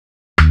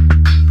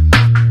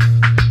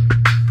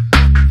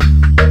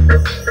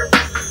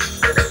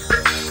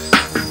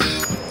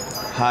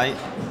Hi,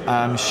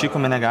 I'm Shico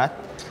Menegat,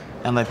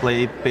 and I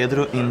play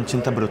Pedro in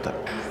Tinta Bruta.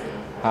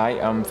 Hi,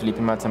 I'm Filipe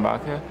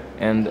Matzembacher,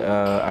 and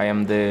I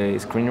am the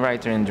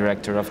screenwriter and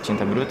director of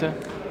Tinta Bruta.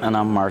 And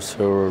I'm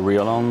Marcio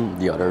Reolon,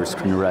 the other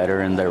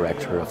screenwriter and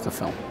director of the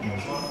film.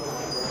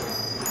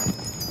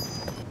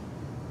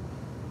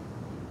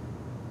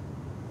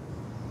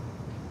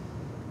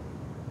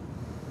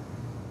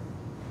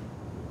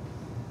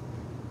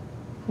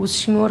 O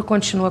senhor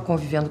continua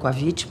convivendo com a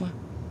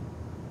vítima?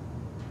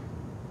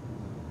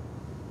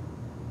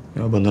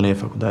 Eu abandonei a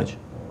faculdade.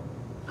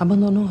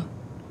 Abandonou?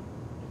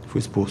 Fui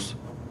expulso.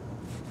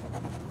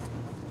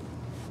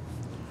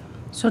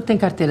 O senhor tem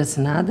carteira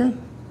assinada?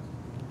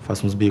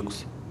 Faço uns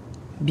bicos,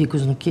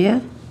 Bicos no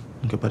quê?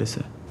 no que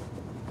aparecer.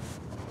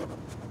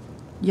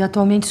 E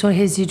atualmente o senhor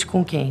reside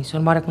com quem? O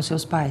senhor mora com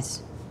seus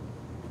pais?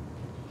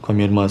 Com a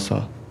minha irmã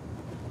só.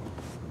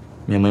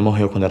 Minha mãe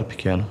morreu quando era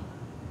pequeno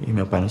e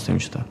meu pai não sei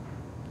onde está.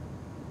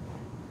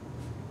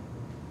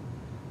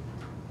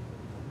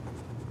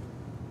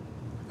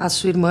 A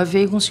sua irmã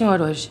veio com o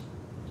senhor hoje?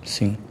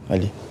 Sim,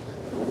 ali.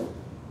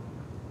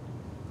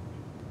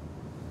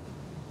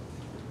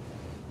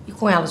 E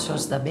com ela o senhor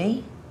se dá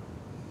bem?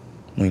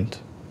 Muito.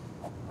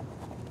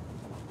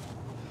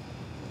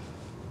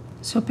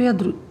 Seu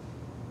Pedro,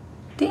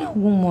 tem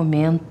algum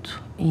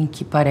momento em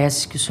que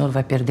parece que o senhor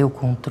vai perder o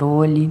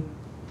controle,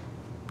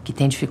 que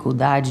tem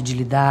dificuldade de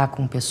lidar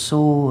com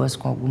pessoas,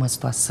 com alguma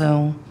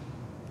situação?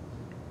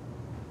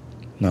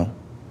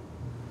 Não.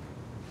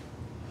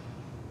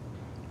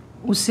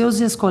 Os seus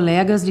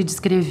ex-colegas lhe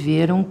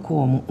descreveram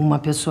como uma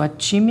pessoa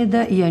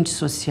tímida e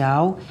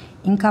antissocial,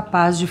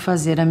 incapaz de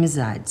fazer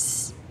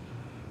amizades.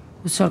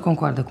 O senhor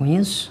concorda com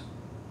isso?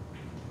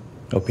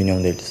 A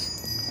opinião deles.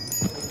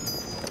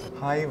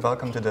 Hi,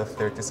 welcome to the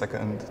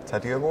 32nd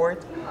Teddy Award.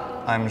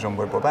 I'm Jean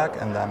Bobak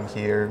and I'm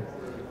here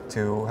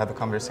to have a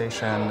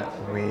conversation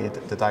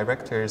with the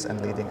directors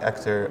and leading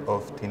actor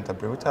of Tinta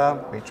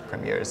Bruta, which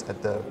premieres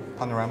at the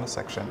Panorama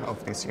section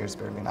of this year's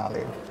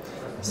Berlinale.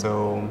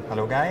 So,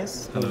 hello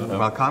guys. Hello.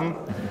 Welcome.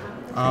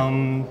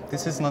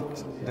 This is not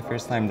the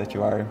first time that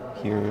you are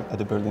here at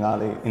the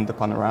Berlinale in the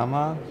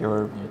Panorama.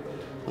 You're,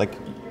 like,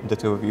 the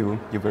two of you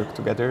work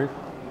together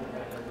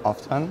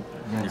often.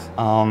 Yes.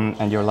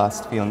 And your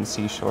last film,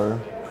 Seashore,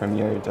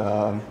 premiered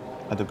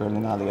at the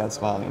Berlinale as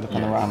well in the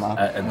Panorama.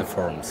 At the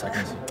forum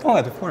section. Oh,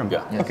 at the Forum?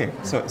 Yeah. Okay,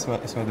 so at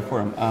the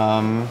Forum.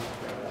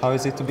 How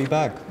is it to be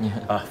back?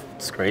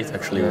 It's great,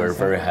 actually. We're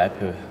very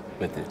happy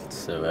with it.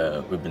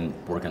 So we've been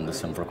working on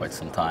this film for quite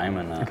some time,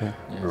 and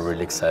we're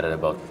really excited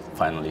about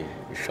finally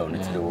showing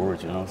it to the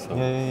world, you know. So.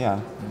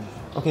 Yeah.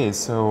 Okay,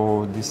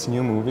 so this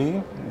new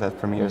movie that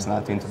premieres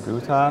now Tinta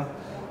Bruta,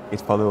 it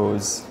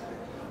follows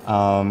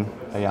a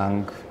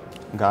young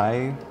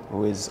guy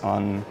who is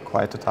on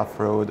quite a tough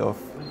road of,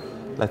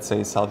 let's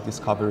say,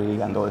 self-discovery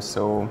and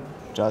also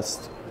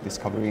just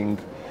discovering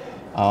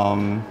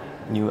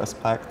new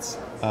aspects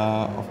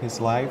of his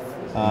life.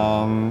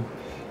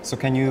 So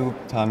can you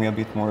tell me a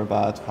bit more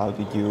about how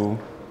did you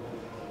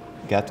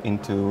get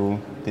into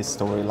this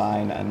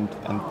storyline and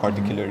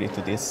particularly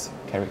to this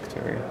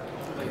character?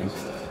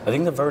 I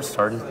think the very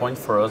starting point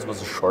for us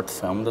was a short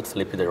film that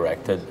Filipe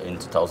directed in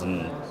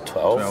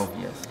 2012.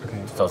 Yes.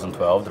 Okay.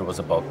 2012, there was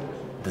about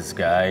this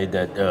guy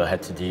that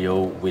had to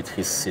deal with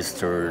his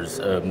sisters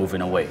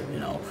moving away, you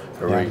know,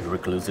 very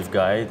reclusive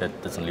guy that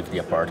doesn't leave the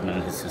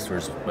apartment. His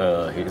sisters,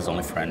 his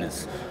only friend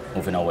is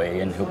moving away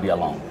and he'll be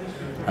alone.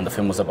 And the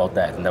film was about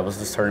that, and that was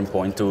the starting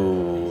point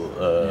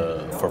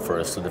for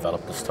us to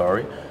develop the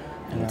story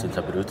in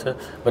Tinta Bruta.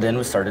 But then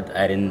we started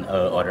adding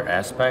other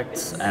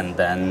aspects, and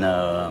then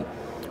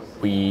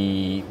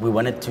we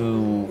wanted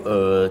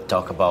to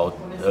talk about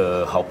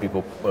how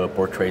people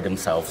portray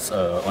themselves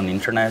on the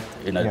internet,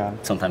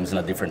 sometimes in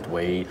a different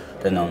way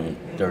than on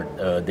their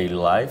daily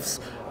lives,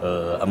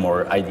 a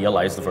more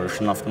idealized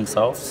version of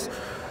themselves.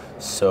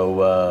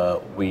 So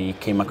we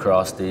came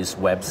across these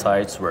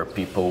websites where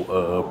people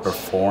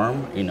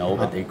perform, you know,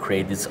 that they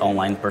create these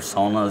online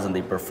personas and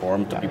they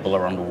perform to people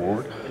around the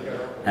world.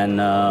 And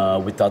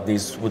we thought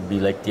this would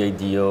be like the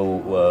ideal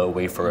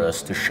way for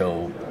us to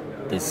show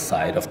this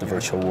side of the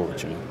virtual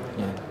world, you know.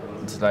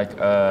 Yeah, it's like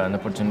an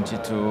opportunity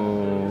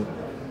to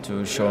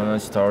show a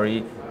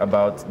story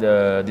about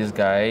this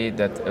guy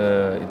that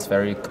it's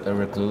very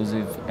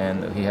reclusive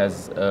and he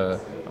has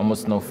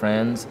almost no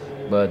friends,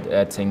 but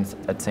at the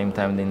same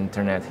time, the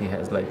internet, he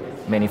has like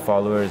many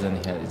followers and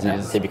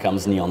he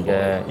becomes neon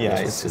boy.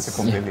 It's a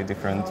completely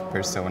different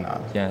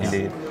persona, Yes.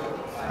 indeed.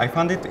 I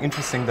found it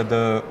interesting that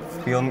the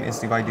film is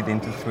divided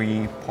into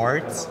 3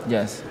 parts.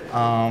 Yes.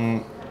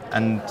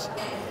 And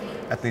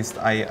at least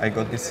I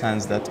got this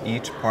sense that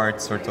each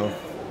part sort of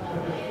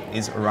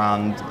is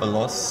around a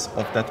loss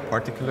of that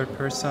particular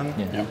person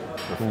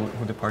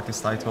who the part is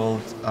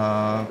titled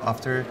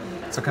after.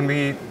 So can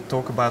we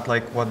talk about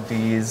like what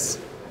these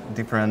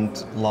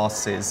different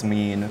losses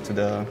mean to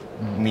the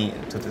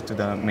to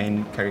the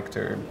main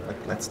character. Like,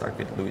 let's start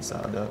with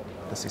Luisa,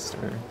 the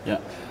sister. Yeah,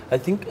 I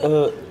think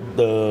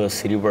the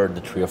city where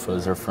the three of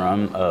us are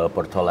from,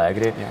 Porto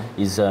Alegre,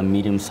 is a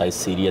medium-sized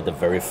city at the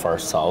very far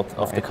south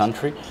of the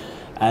country.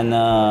 And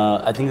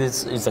I think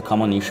this is a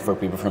common issue for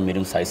people from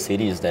medium-sized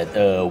cities that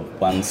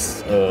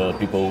once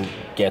people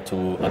get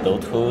to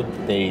adulthood,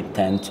 they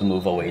tend to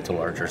move away to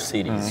larger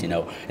cities, you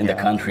know, in the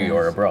country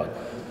or abroad.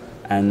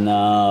 And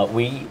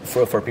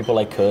for people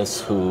like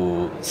us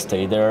who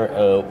stay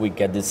there, we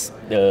get this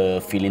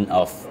feeling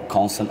of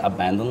constant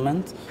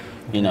abandonment.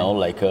 You know,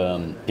 like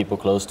people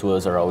close to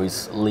us are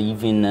always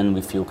leaving, and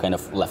we feel kind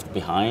of left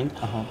behind.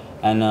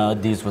 And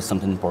this was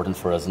something important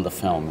for us in the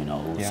film, you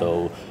know.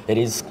 So it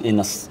is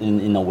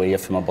in a way a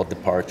film about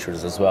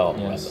departures as well,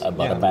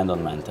 about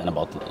abandonment and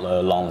about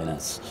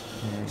loneliness.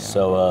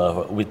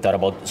 So we thought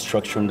about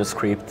structuring the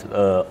script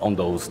on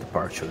those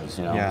departures,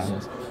 you know.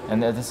 Yes.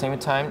 And at the same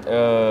time,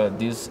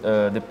 this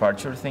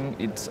departure thing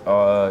is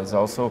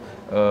also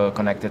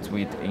connected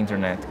with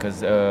internet,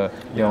 because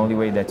the only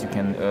way that you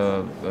can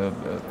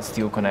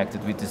still connect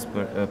with these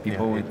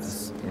people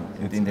is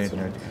with the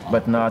internet,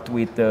 but not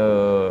with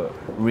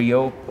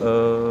real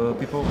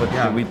people,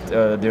 but with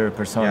their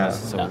personas.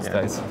 So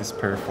it's this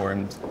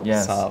performed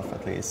self,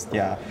 at least.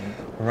 Yeah,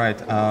 right.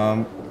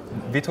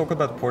 We talk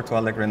about Porto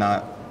Alegre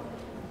now.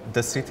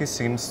 The city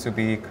seems to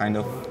be kind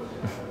of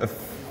a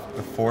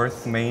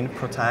fourth main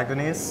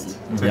protagonist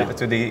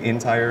to the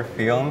entire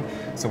film.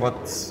 So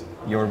what's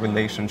your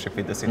relationship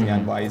with the city,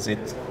 and why is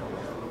it?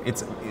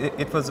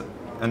 It was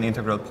an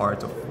integral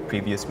part of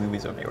previous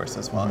movies of yours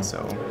as well. So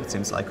it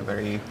seems like a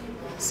very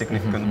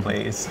significant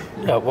place.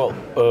 Yeah, well,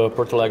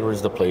 Porto Alegre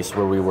is the place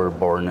where we were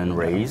born and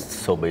raised.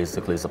 So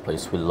basically, it's a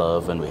place we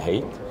love and we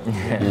hate.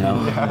 You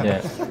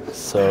know.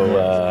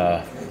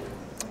 So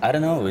I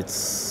don't know.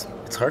 It's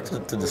hard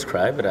to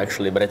describe it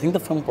actually, but I think the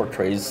film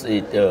portrays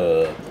it.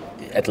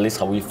 At least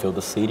how we feel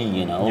the city,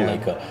 you know,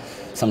 like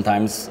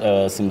sometimes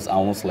seems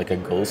almost like a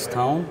ghost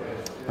town,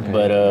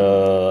 but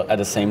at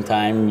the same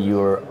time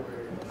you're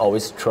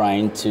always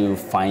trying to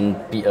find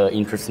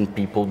interesting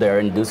people there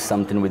and do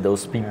something with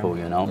those people,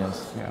 you know.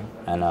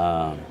 And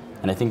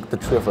I think the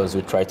three of us,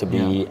 we try to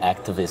be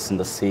activists in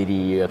the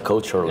city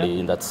culturally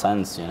in that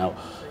sense, you know.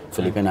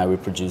 Filipe and I, we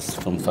produce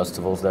film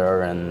festivals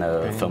there and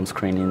film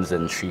screenings,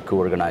 and Shico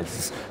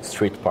organizes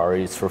street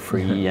parties for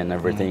free and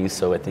everything.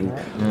 So I think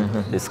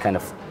this kind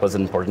of was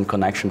an important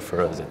connection for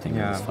us, I think,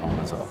 in this film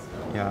as well.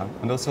 Yeah,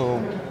 and also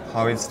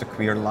how is the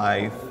queer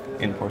life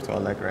in Porto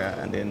Alegre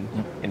and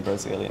in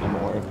Brazil in a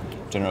more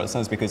general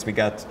sense, because we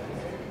get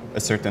a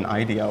certain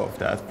idea of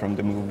that from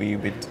the movie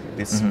with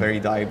this very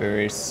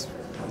diverse,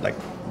 like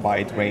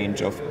wide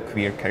range of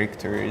queer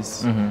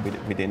characters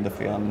within the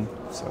film.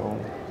 So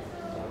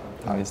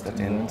how is that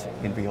in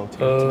real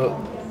terms?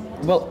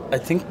 Well, I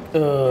think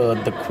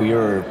the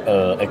queer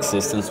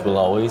existence will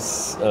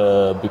always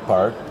be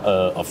part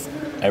of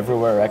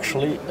everywhere,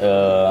 actually.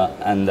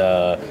 And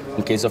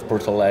in case of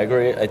Porto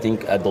Alegre, I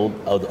think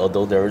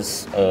although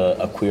there's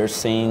a queer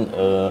scene,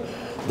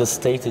 the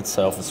state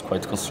itself is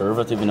quite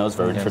conservative. You know, it's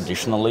very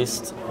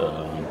traditionalist.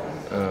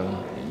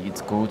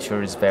 Its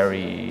culture is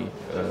very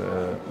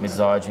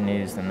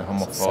misogynist and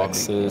homophobic,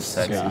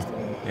 sexist.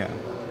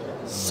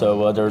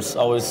 So there's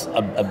always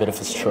a bit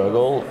of a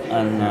struggle,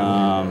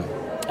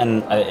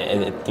 and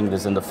I think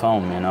this in the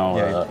film, you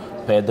know.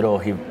 Pedro,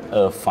 he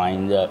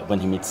when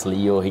he meets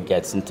Leo, he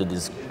gets into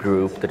this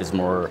group that is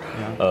more,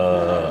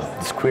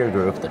 this queer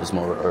group that is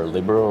more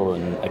liberal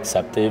and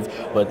acceptive,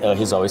 but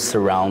he's always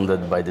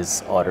surrounded by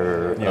these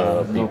other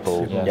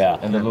people.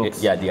 And the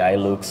looks. The eye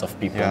looks of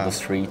people on the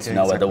streets, you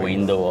know, at the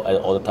window,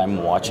 all the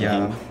time watching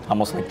him,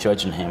 almost like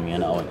judging him, you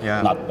know.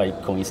 Not by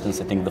coincidence,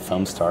 I think the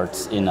film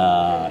starts in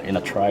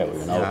a trial,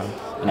 you know,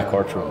 in a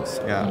courtroom.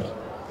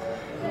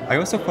 I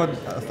also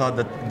thought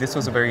that this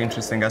was a very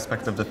interesting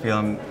aspect of the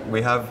film.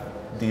 We have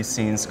these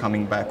scenes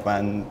coming back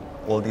when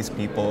all these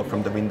people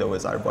from the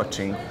windows are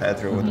watching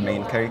Pedro, the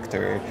main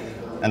character.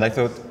 And I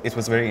thought it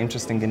was very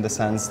interesting in the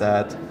sense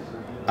that,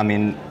 I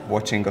mean,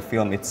 watching a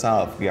film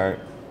itself, we are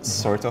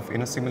sort of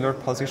in a similar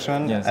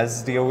position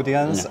as the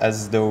audience,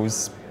 as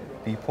those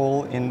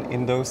people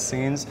in those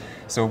scenes.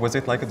 So was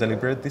it like a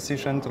deliberate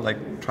decision to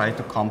like try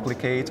to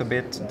complicate a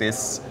bit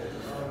this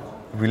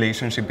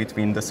relationship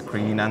between the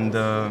screen and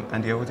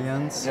the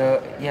audience?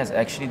 Yes,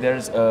 actually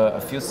there's a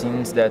few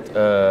scenes that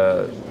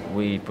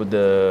we put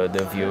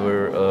the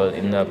viewer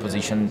in a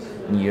position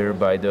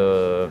nearby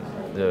the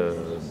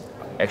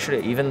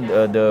actually even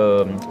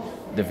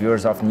the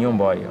viewers of Neon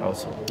Boy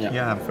also.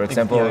 For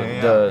example,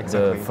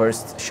 the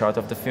first shot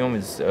of the film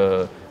is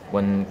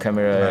when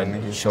camera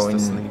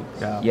showing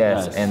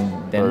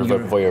and then you're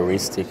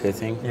voyeuristic, I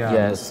think.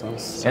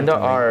 And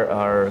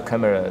our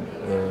camera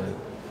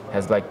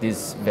has like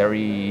this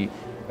very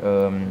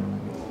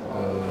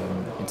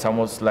it's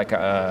almost like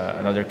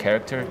another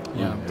character.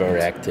 Very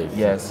active.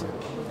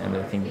 And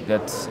I think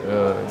that's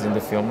it's in the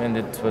film, and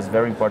it was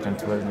very important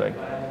to us, like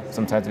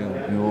sometimes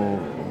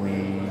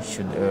we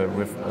should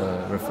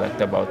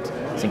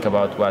think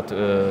about what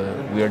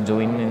we are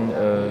doing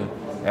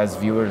as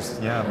viewers.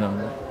 Yeah. You know?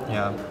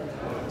 Yeah.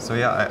 So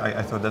yeah,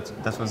 I thought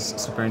that was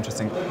super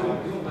interesting.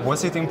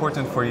 Was it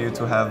important for you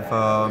to have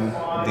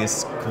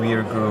this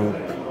queer group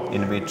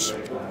in which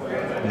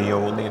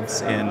Leo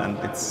lives in, and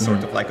it's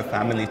sort of like a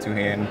family to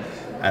him,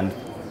 and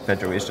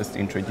Pedro is just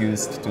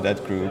introduced to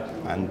that group,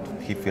 and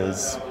he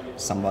feels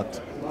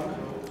somewhat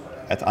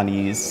at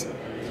unease,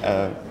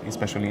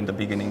 especially in the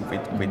beginning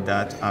with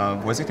that.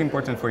 Was it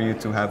important for you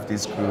to have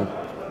this group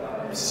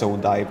so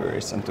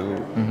diverse and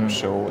to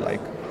show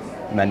like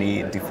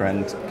many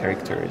different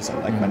characters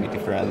and like many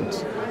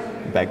different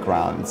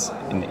backgrounds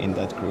in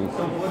that group?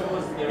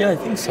 Yeah, I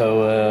think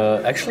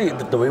so. Actually,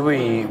 the way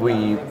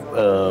we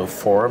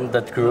formed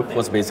that group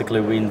was basically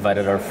we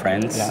invited our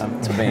friends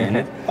to be in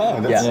it. Oh,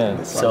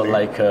 that's So lovely.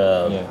 like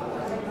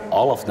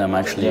all of them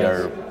actually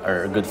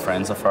are good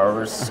friends of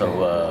ours.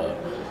 So,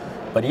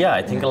 but yeah,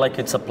 I think like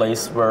it's a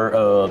place where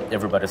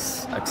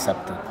everybody's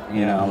accepted.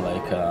 You know,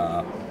 like.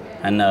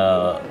 And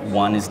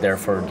one is there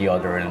for the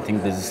other, and I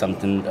think this is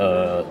something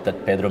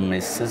that Pedro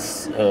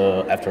misses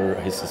after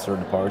his sister's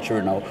departure.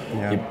 You know,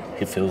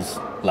 he feels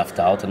left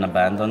out and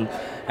abandoned,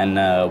 and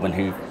when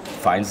he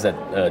finds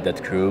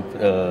that group,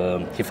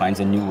 he finds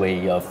a new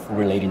way of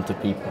relating to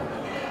people.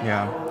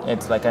 Yeah.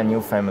 It's like a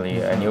new family,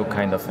 a new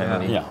kind of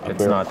family. Yeah,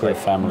 it's not like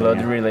family,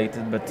 blood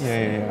related, but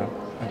Yeah,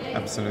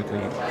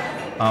 absolutely.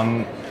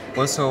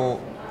 Also,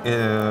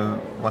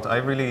 what I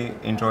really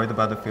enjoyed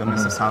about the film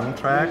is the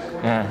soundtrack.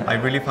 I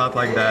really felt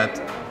like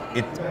that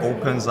it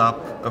opens up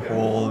a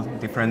whole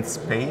different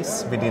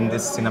space within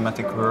this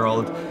cinematic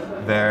world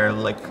where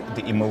like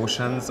the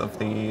emotions of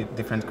the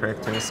different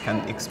characters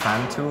can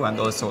expand to, and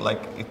also like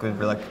it could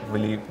like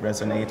really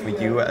resonate with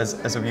you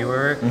as a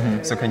viewer.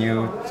 So can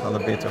you tell a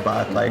bit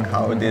about like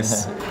how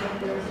this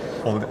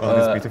all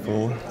this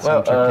beautiful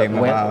soundtrack came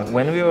about?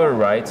 When we were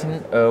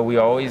writing, we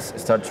always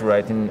start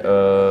writing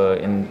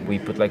and we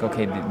put like,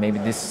 okay, maybe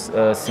this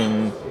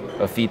scene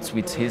fits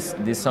with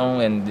this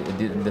song, and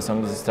the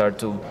songs start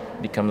to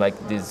become like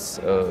this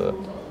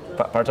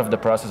part of the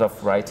process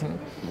of writing.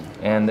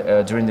 And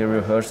during the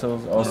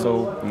rehearsals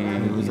also we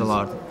use a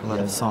lot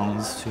of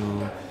songs to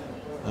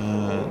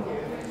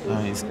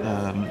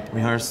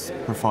rehearse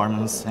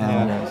performance,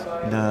 and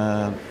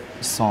the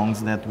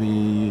songs that we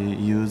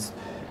used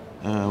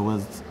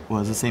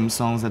was the same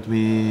songs that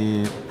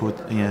we put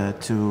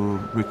to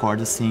record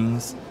the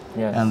scenes,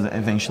 and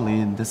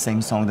eventually the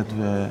same song that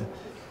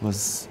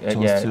was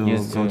chose to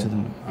go to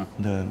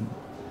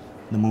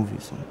the movie.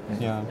 So.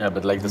 Yeah,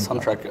 but like the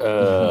soundtrack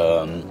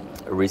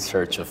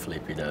research of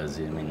Filipe does.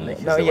 I mean,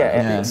 like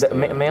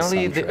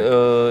mainly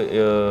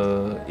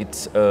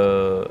it's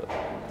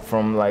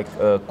from like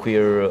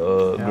queer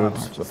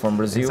groups from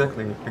Brazil.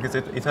 Exactly, because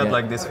it had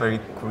like this very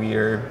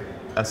queer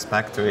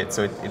aspect to it,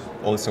 so it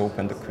also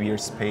opened a queer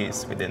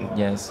space within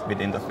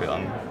the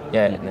film.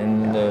 Yeah,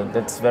 and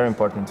that's very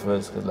important to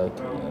us, cause like,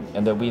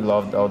 and we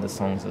loved all the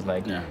songs. It's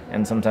like,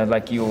 and sometimes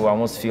like you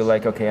almost feel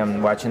like, okay,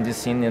 I'm watching this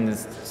scene and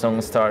this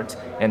song starts,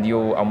 and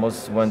you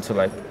almost want to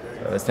like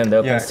stand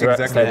up and start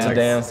to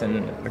dance,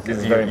 and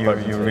it's very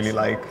important. You really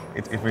like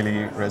it. It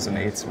really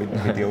resonates with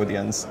the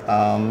audience.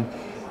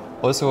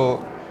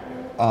 Also,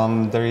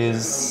 there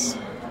is,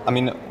 I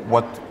mean,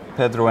 what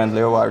Pedro and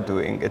Leo are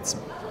doing.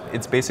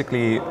 It's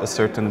basically a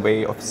certain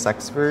way of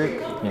sex work,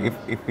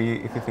 if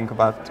you think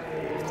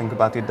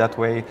about it that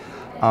way.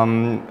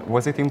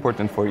 Was it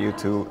important for you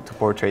to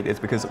portray this?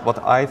 Because what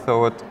I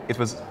thought, it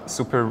was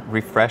super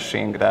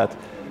refreshing that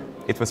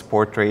it was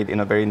portrayed in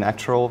a very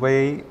natural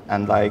way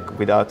and like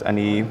without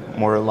any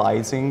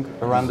moralizing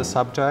around the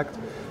subject.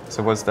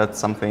 So was that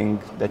something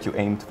that you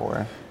aimed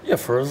for? Yeah,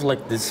 for us,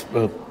 like this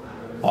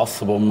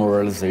possible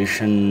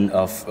moralization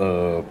of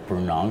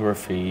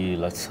pornography,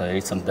 let's say,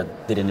 something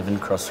that didn't even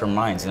cross our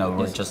minds. You know,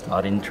 we're just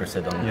not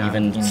interested in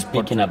even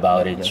speaking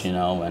about it. You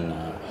know, and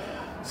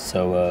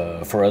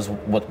so for us,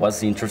 what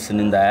was interesting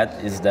in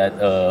that is that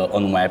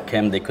on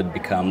webcam they could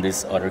become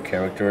these other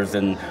characters,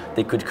 and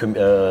they could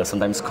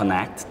sometimes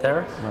connect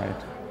there.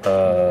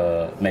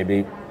 Right.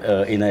 Maybe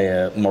in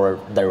a more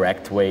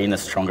direct way, in a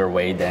stronger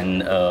way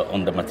than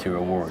on the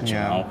material world. You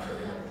know.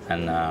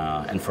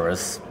 And for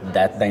us,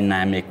 that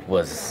dynamic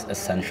was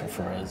essential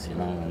for us, you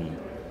know.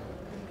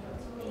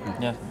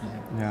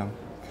 Yeah.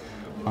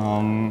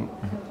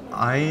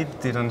 I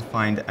didn't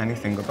find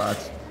anything about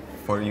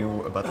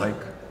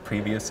like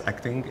previous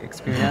acting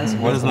experience.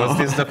 Was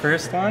this the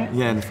first one?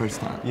 Yeah, the first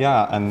time.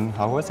 Yeah, and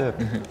how was it?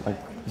 Like,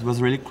 it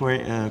was really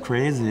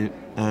crazy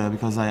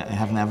because I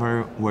have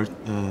never worked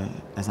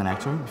as an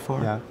actor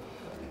before. Yeah.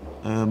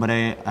 But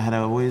I had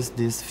always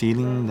this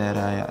feeling that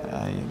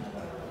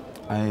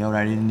I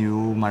already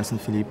knew Marcio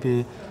and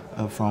Filipe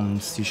from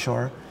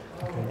Seashore,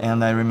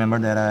 and I remember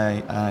that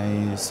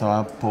I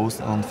saw a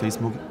post on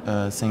Facebook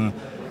saying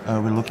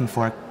we're looking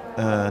for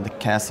the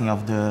casting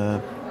of the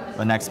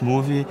next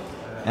movie,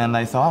 and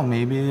I thought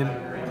maybe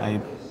I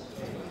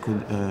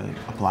could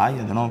apply,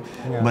 I don't know,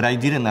 but I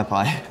didn't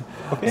apply.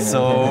 Okay.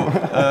 So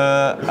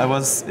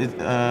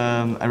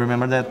I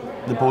remember that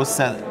the post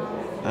said,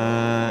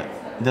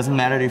 it doesn't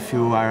matter if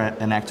you are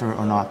an actor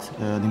or not.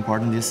 The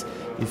important is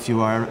if you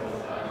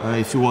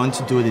want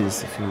to do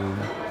this.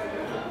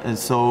 And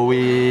so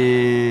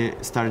we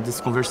started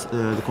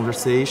the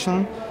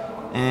conversation,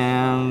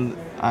 and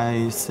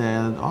I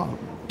said, "Oh,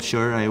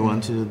 sure, I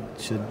want to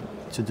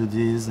do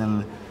this."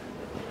 And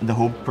the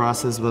whole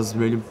process was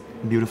really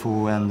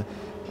beautiful, and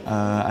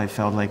I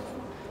felt like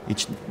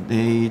each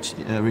day, each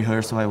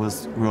rehearsal, I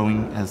was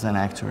growing as an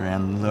actor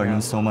and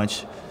learning so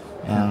much,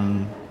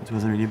 and it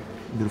was a really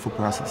beautiful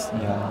process.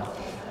 Yeah.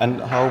 And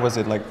how was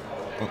it like?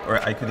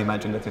 Or I could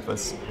imagine that it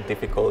was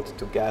difficult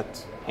to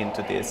get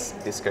into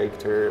this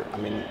character. I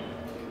mean,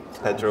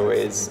 Pedro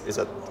is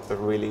at a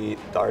really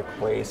dark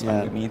place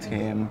when we meet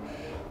him.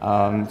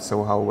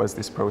 So how was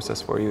this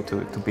process for you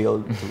to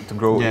build, to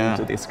grow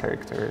into this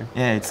character?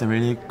 Yeah, it's a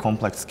really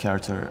complex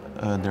character.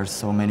 There's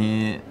so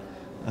many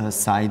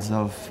sides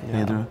of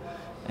Pedro,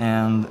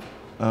 and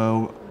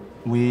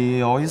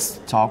we always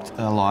talked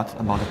a lot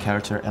about the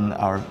character and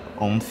our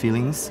own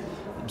feelings.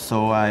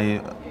 So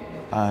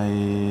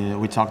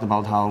we talked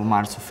about how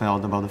Marcio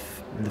felt about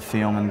the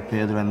film, and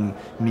Pedro and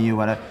me,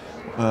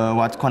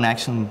 what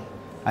connection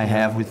I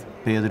have with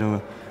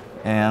Pedro,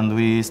 and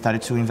we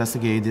started to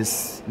investigate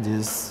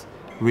these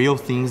real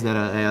things that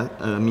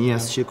me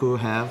as Chico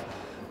have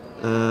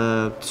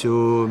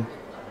to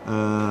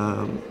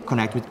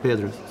connect with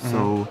Pedro.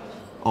 So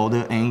all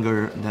the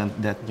anger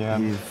that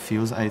he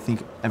feels, I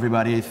think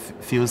everybody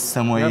feels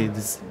some way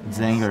this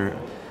anger.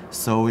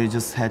 So we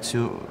just had to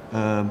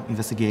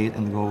investigate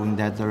and go in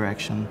that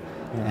direction.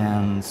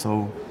 And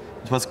so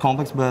it was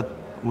complex, but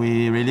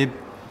we really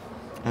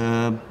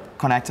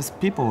connect as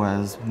people,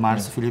 as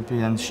Marcio, Filipe,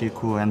 and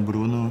Chico, and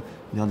Bruno,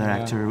 the other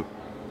actor.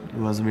 It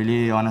was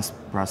really honest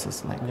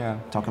process, like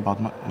talk about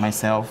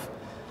myself.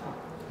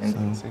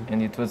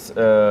 And it was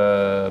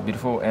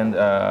beautiful and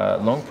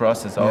long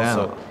process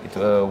also.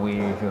 We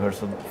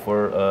rehearsed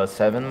for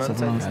 7 months.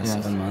 7 months, yes.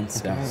 7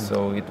 months. Yeah.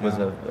 So it was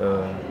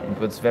it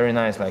was very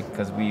nice, like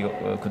because we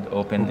could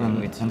open with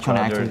and each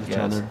connect other. with each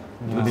other.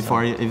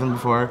 Even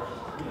before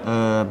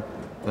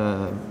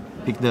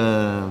pick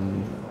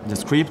the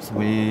script,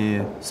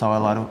 we saw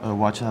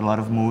watched a lot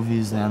of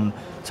movies and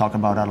talk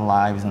about our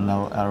lives and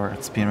our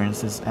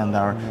experiences and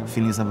our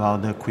feelings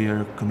about the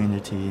queer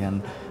community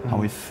and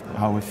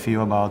how we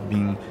feel about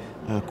being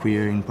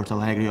queer in Porto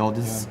Alegre. All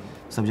these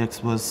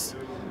subjects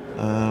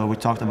we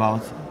talked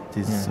about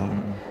this, so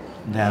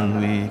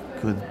then we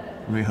could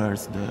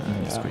rehearse the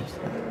script.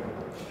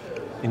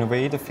 In a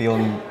way, the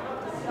film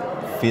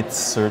fits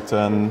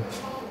certain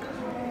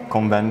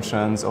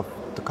conventions of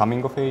the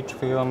coming-of-age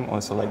film,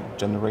 also like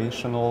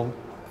generational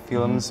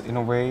films. In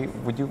a way,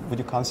 would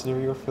you consider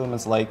your film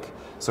as like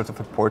sort of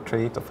a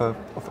portrait of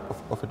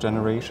a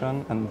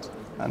generation and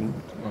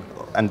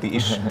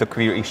the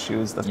queer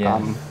issues that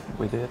come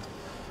with it?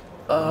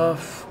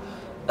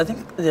 I think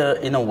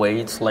in a way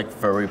it's like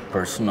very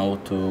personal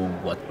to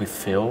what we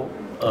feel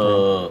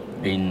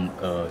being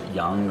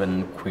young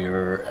and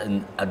queer,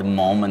 and at the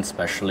moment,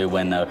 especially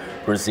when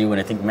Brazil and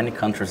I think many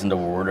countries in the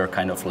world are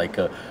kind of like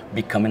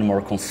becoming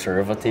more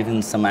conservative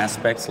in some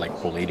aspects, like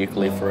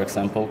politically, for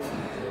example.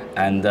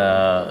 And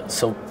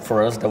so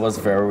for us, that was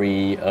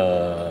very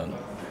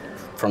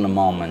from the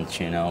moment,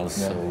 you know.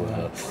 So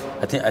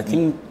I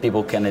think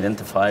people can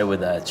identify with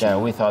that. Yeah,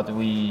 we thought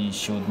we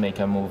should make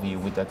a movie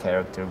with a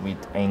character with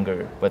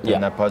anger, but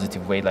in a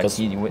positive way. Like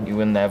he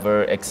will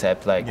never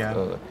accept like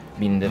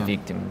being the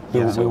victim.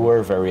 We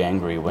were very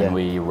angry when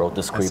we wrote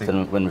the script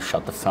and when we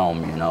shot the film.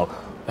 You know,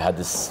 we had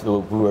this.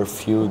 We were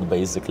fueled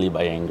basically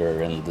by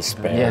anger and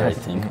despair. I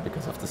think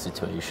because of the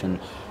situation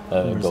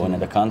going in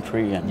the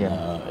country and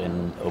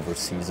in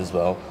overseas as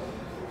well.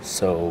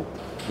 So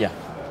I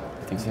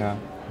think so. Yeah.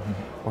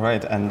 All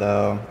right, and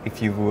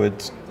if you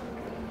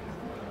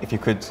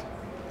could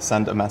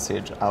send a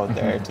message out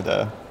there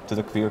to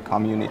the queer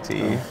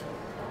community,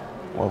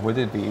 what would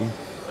it be?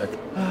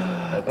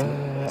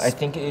 I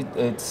think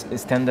it's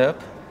stand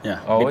up. Yeah,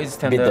 always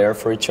stand be up. Be there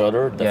for each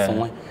other,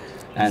 definitely,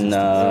 and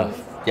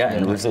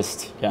and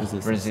resist. Yeah,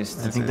 resist.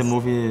 I think the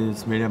movie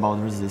is really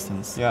about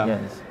resistance. Yeah,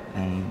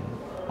 and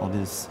all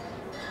this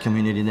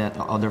community, that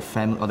other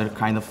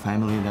kind of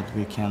family that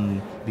we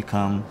can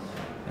become,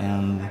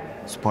 and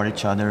support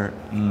each other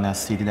in a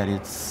city that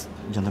it's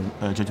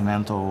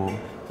judgmental,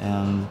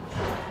 and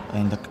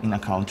in a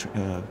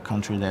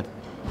country that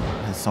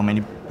has so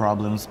many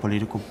problems,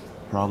 political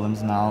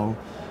problems now,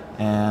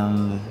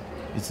 and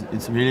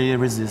it's really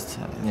resist.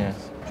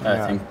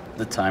 I think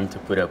the time to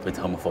put up with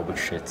homophobic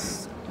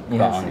shit's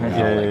gone. You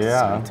know, it's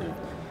time to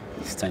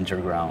stand your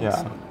ground. Yeah,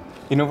 so.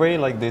 In a way,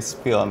 like this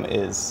film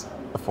is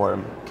a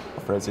form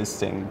of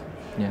resisting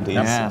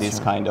these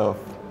kind of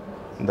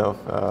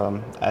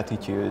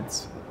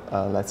attitudes.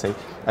 Let's say.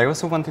 I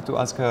also wanted to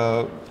ask.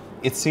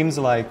 It seems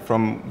like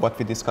from what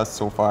we discussed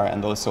so far,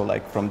 and also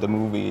like from the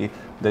movie,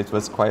 that it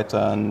was quite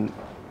an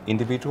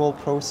individual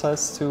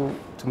process to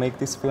make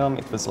this film.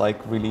 It was like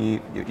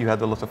really you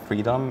had a lot of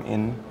freedom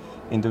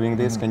in doing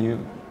this.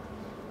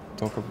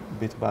 talk a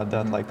bit about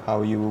that, like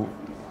how you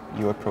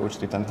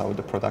approached it and how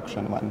the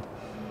production went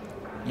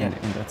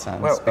in that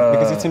sense? Well,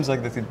 because it seems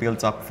like that it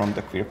builds up from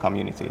the queer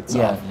community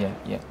itself.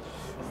 Yeah.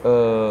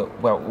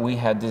 Well, we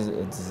had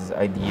this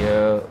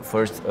idea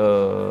first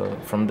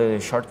from the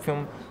short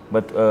film,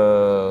 but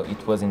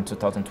it was in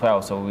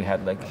 2012, so we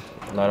had like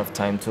a lot of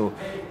time to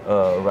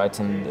write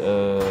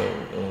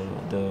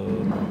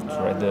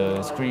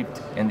the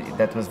script, and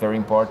that was very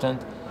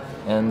important.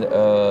 And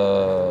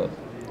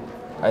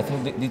I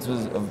think this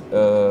was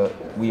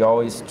we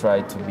always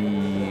try to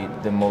be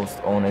the most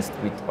honest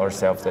with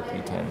ourselves that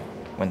we can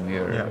when we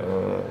are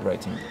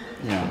writing.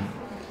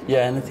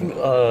 Yeah, and I think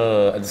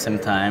at the same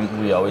time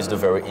we always do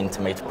very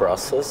intimate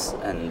process,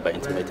 and by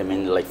intimate I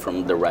mean like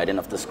from the writing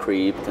of the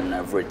script and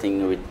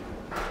everything, we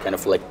kind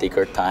of like take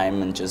our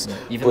time and just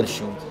even the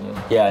shoot.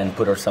 And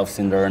put ourselves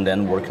in there, and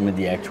then working with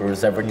the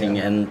actors, everything,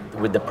 and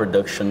with the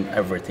production,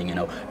 everything, you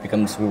know,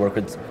 because we work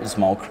with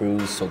small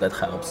crews, so that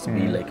helps to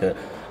be like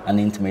an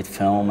intimate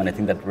film, and I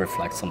think that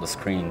reflects on the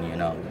screen, you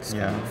know. It's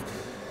kind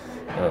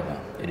of,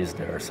 it is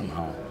there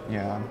somehow.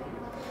 Yeah,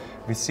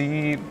 we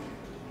see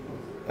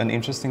an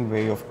interesting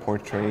way of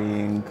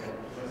portraying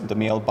the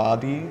male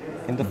body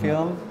in the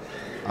film,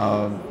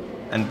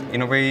 and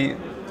in a way,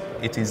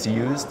 it is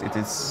used. It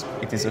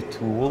is a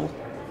tool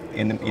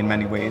in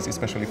many ways,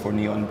 especially for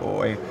Neon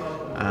Boy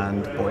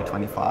and Boy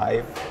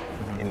 25.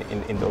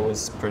 In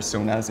those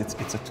personas,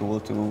 it's a tool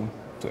to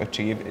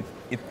achieve.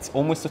 It's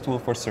almost a tool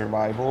for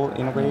survival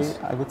in a way,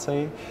 I would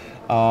say.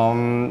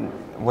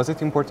 Was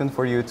it important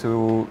for you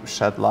to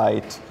shed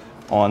light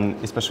on,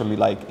 especially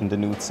like in the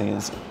nude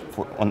scenes,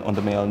 on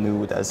the male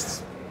nude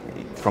as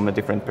from a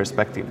different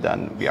perspective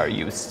than we are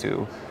used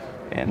to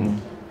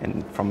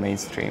from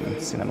mainstream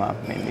cinema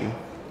mainly?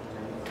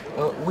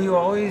 We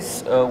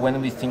always,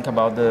 when we think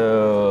about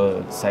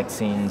the sex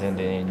scenes and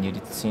the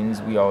nudity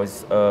scenes, we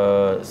always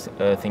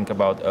think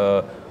about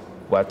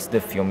what the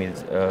film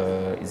is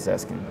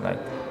asking, like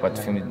what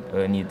the film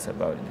needs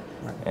about it.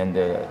 Right. And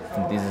I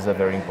think this is a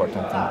very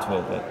important thing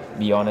to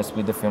be honest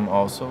with the film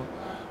also.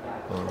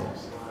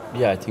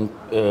 Yeah, I think,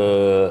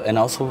 and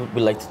also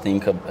we like to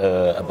think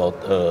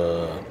about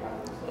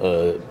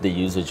the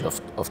usage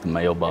of the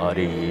male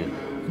body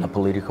in a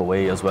political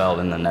way as well,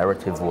 in a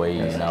narrative way,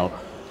 you know.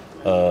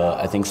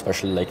 I think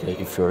especially like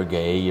if you're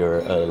gay,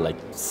 or like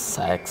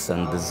sex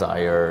and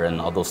desire and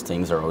all those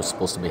things are always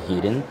supposed to be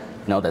hidden.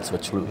 You know, that's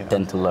what you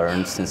tend to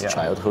learn since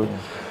childhood.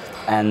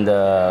 And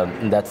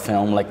in that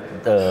film, like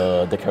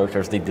the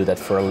characters, they do that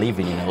for a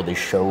living. You know, they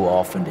show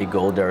off and they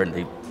go there and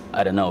they,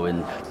 I don't know,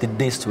 and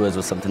this to us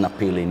was something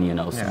appealing, you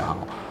know,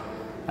 somehow.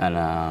 And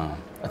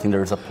I think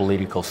there's a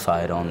political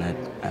side on it,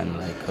 and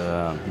like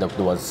that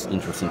was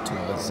interesting to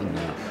us. And,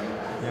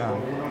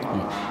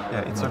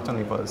 it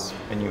certainly was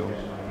a new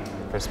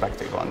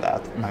perspective on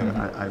that,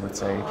 I would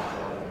say.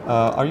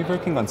 Are you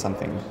working on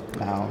something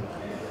now?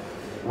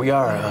 We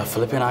are.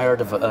 Filipe and I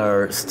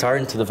are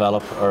starting to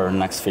develop our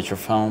next feature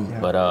film,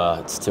 but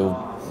it's still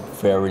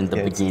very in the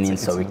beginning,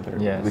 so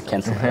we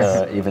can't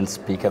even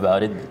speak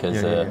about it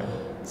because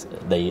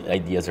the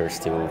ideas are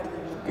still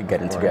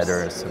getting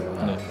together. So,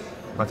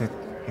 but it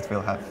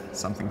will have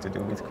something to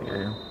do with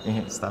queer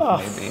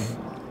stuff, maybe.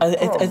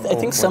 I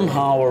think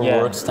somehow our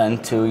works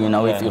tend to, you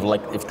know,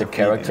 if the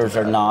characters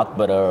are not,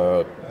 but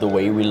the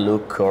way we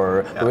look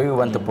or the way we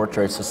want to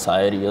portray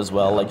society as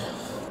well, like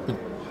we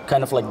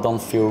kind of like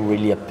don't feel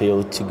really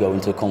appealed to go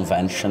into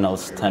conventional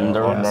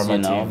standards, you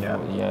know,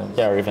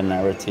 or even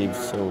narrative.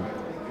 So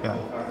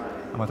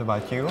And what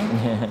about you?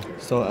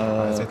 So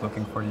is it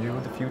looking for you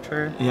the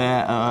future?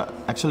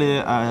 Actually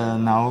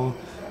now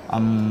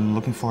I'm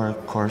looking for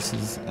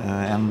courses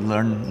and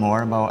learn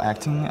more about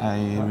acting.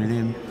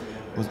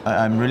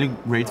 I'm really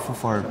grateful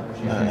for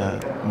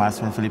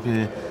Marcio and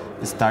Filipe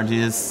start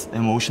this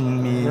emotion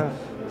in me.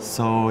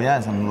 So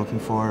yes, I'm looking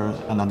for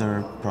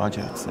another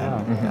project. So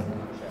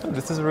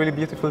this is a really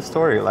beautiful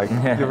story. Like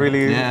you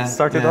really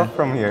started off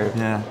from here.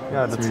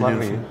 That's really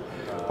lovely. Beautiful.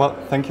 Well,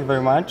 thank you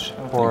very much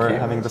for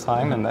having the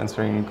time and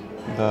answering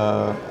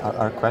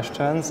our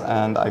questions.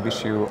 And I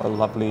wish you a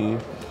lovely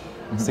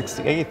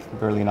 68th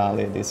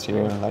Berlinale this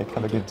year. Like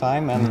have a good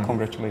time and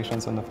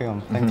congratulations on the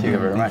film. Thank you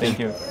very much. Thank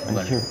you.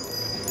 Thank you.